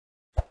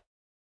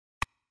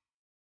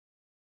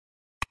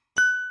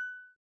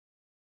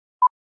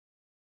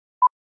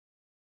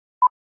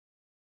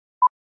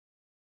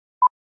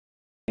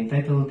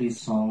Titled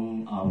this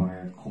song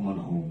Our Common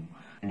Home.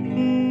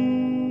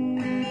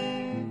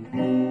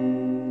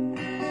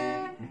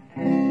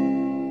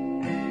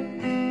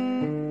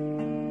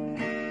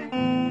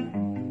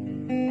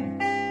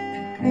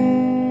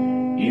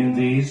 In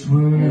this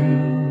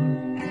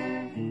world,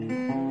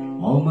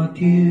 all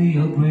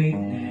material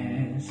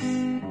greatness,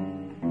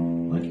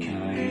 what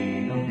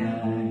kind of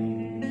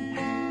life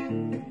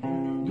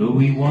do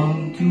we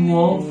want to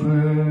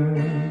offer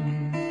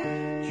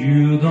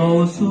to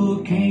those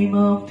who came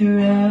after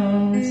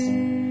us,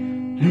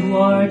 to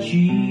our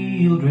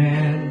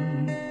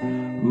children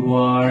who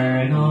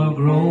are now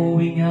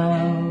growing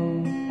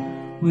up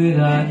with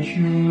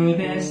unsure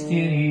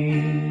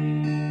destiny?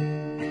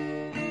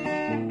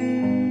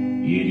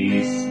 It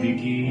is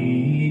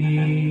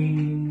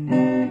beginning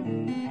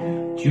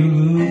to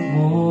look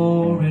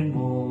more and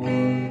more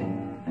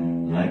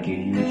like a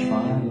huge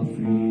pile of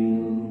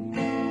fuel,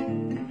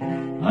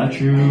 a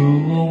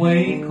true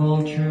awake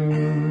culture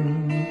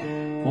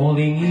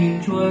falling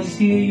into a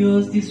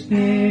serious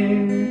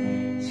despair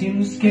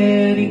seems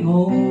getting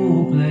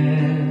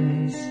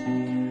hopeless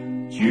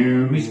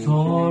to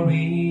restore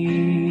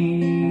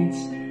its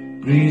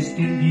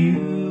pristine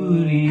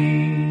beauty.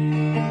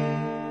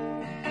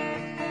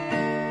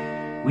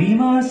 We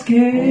must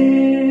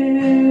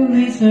care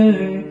this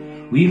earth,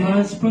 we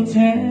must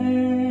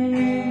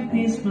protect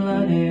this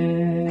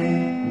planet,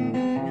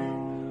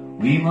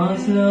 we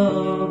must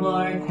love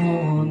our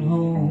common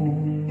home.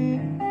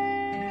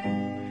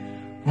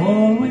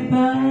 For we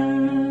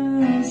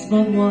pass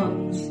but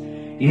once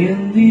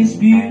in this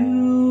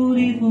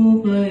beautiful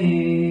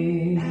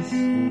place,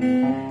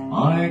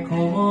 our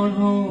common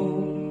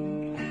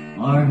home,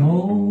 our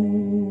home.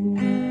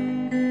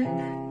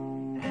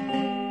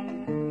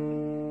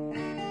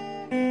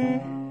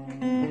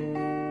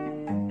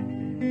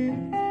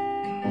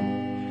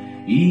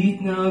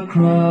 It now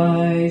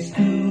cries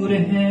to the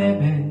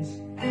heavens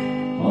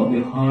of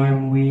the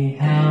harm we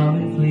have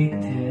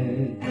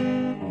inflicted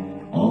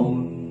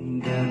on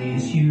the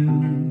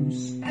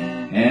misuse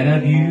and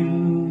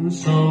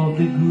abuse of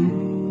the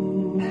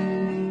goods.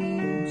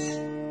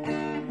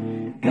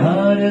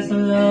 God has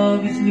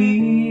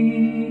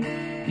lavishly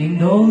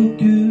endowed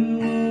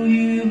to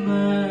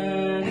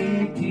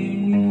humanity.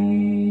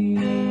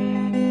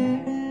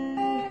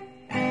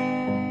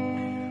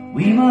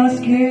 We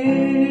must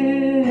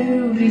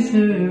care this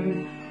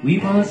earth, we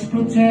must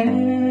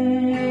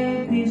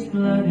protect this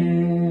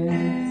planet,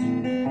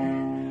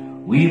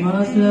 we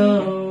must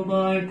love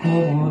our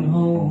common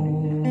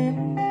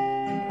home.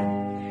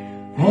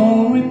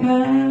 For we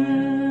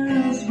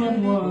pass but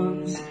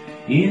once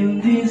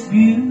in this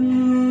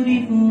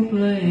beautiful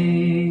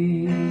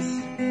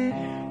place,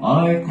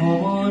 our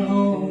common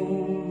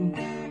home,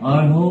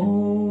 our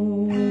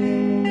home.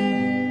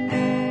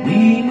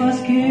 We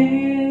must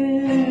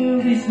care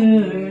this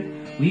earth,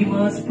 we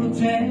must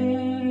protect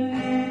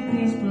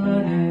this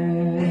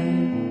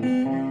planet,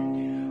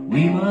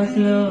 we must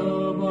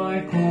love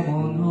our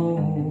common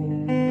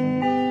home.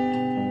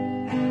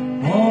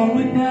 For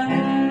we pass